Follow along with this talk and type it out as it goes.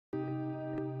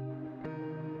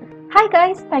Hi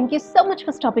guys, thank you so much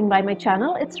for stopping by my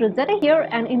channel. It's Rosetta here,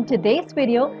 and in today's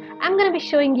video, I'm going to be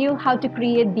showing you how to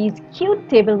create these cute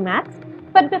table mats.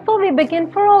 But before we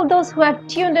begin, for all those who have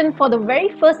tuned in for the very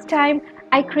first time,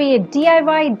 I create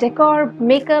DIY, decor,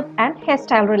 makeup and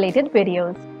hairstyle related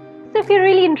videos. So if you're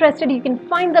really interested, you can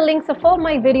find the links of all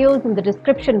my videos in the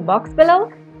description box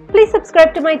below. Please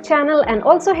subscribe to my channel and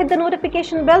also hit the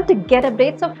notification bell to get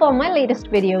updates of all my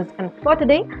latest videos. And for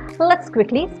today, let's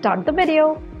quickly start the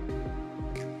video.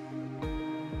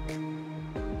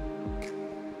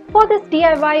 For this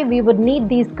DIY, we would need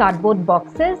these cardboard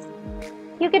boxes.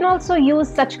 You can also use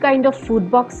such kind of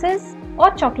food boxes or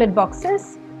chocolate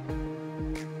boxes.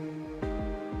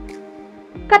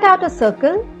 Cut out a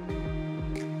circle.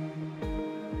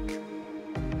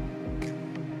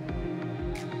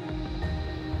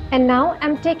 And now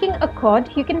I'm taking a cord.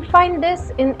 You can find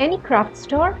this in any craft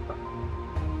store.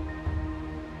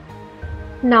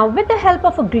 Now with the help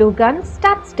of a glue gun,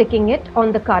 start sticking it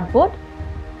on the cardboard.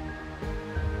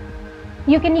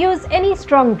 You can use any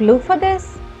strong glue for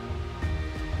this.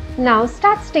 Now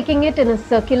start sticking it in a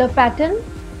circular pattern.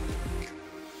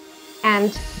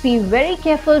 And be very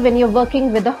careful when you're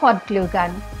working with a hot glue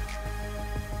gun.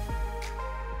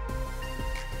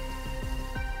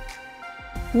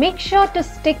 Make sure to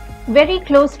stick very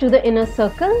close to the inner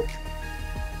circle.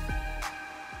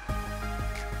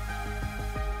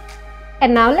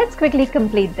 And now let's quickly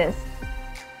complete this.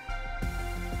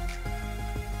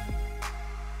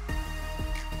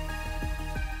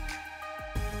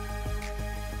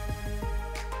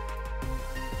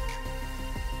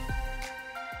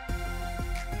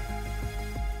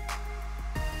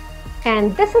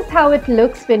 And this is how it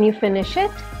looks when you finish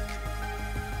it.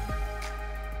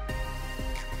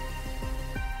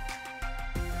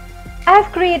 I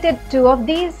have created 2 of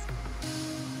these.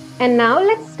 And now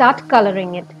let's start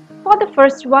coloring it. For the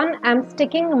first one, I'm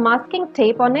sticking masking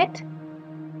tape on it.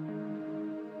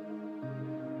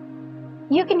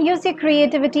 You can use your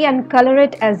creativity and color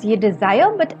it as you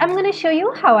desire, but I'm going to show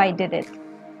you how I did it.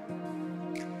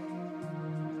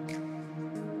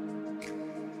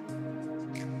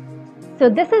 So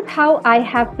this is how I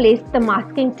have placed the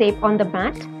masking tape on the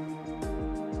mat.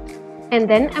 And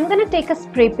then I'm going to take a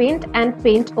spray paint and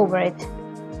paint over it.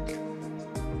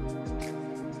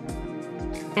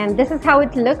 And this is how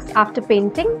it looks after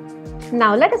painting.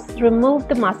 Now let us remove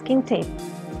the masking tape.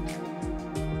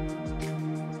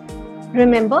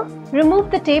 Remember, remove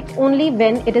the tape only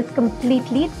when it is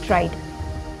completely dried.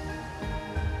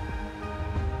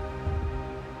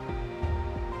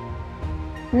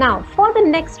 Now for the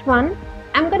next one,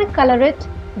 I'm going to color it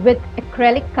with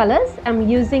acrylic colors. I'm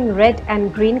using red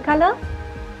and green color.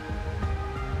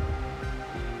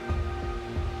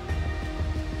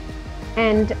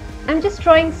 And I'm just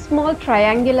drawing small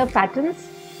triangular patterns.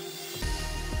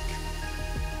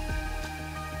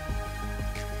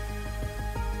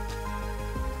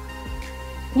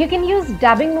 You can use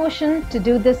dabbing motion to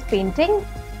do this painting.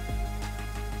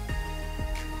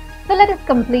 So let us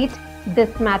complete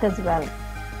this mat as well.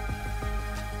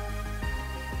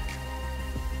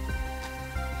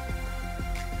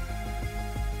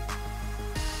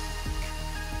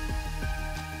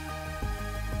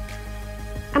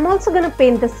 I'm also going to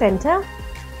paint the center.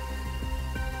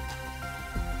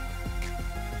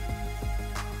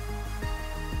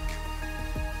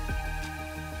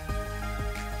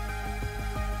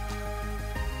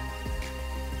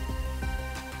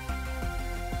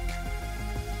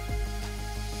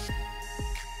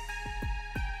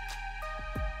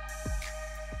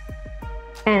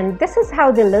 And this is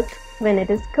how they look when it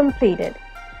is completed.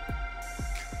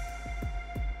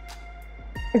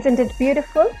 Isn't it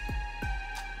beautiful?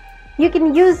 You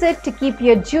can use it to keep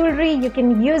your jewelry, you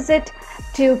can use it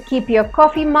to keep your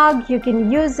coffee mug, you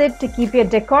can use it to keep your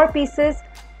decor pieces.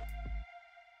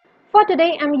 For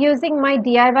today, I'm using my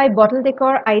DIY bottle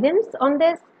decor items on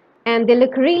this, and they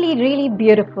look really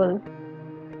beautiful.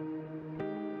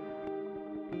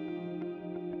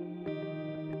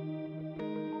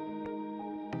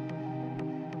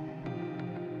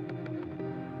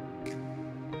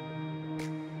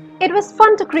 It was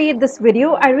fun to create this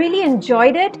video. I really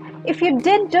enjoyed it. If you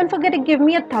did, don't forget to give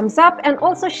me a thumbs up and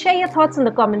also share your thoughts in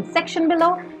the comment section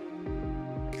below.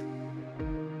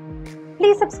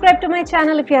 Please subscribe to my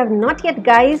channel if you have not yet,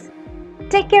 guys.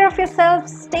 Take care of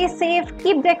yourselves, stay safe,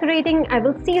 keep decorating. I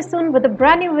will see you soon with a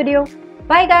brand new video.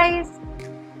 Bye guys.